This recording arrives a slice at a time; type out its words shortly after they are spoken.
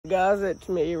guys, it's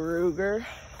me, Ruger,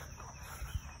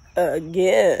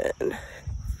 again,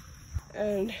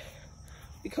 and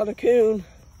we caught a coon.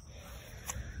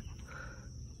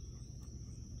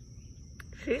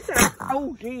 She's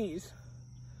oh geez,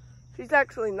 she's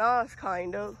actually nice,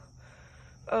 kind of.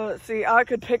 See, I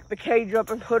could pick the cage up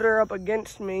and put her up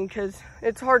against me because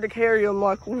it's hard to carry them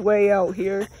like way out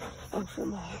here. Oh,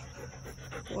 somebody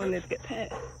wanted to get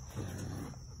pet.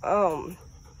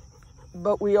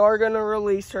 But we are gonna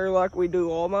release her like we do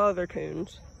all my other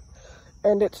coons.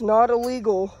 And it's not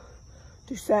illegal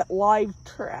to set live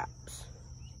traps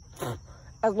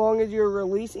as long as you're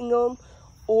releasing them,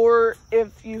 or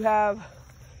if you have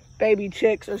baby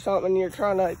chicks or something and you're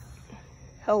trying to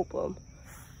help them,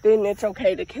 then it's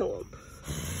okay to kill them.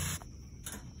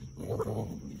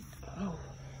 Oh,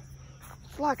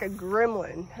 it's like a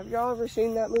gremlin. Have y'all ever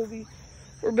seen that movie?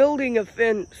 We're building a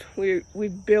fence.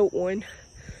 We've built one.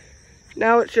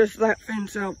 Now it's just that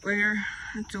fence out there.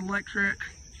 It's electric.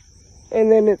 And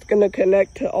then it's gonna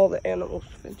connect to all the animals'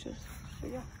 fences. So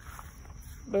yeah.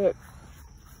 But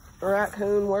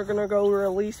raccoon, we're gonna go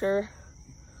release her.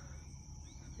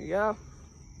 Yeah.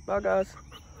 Bye guys.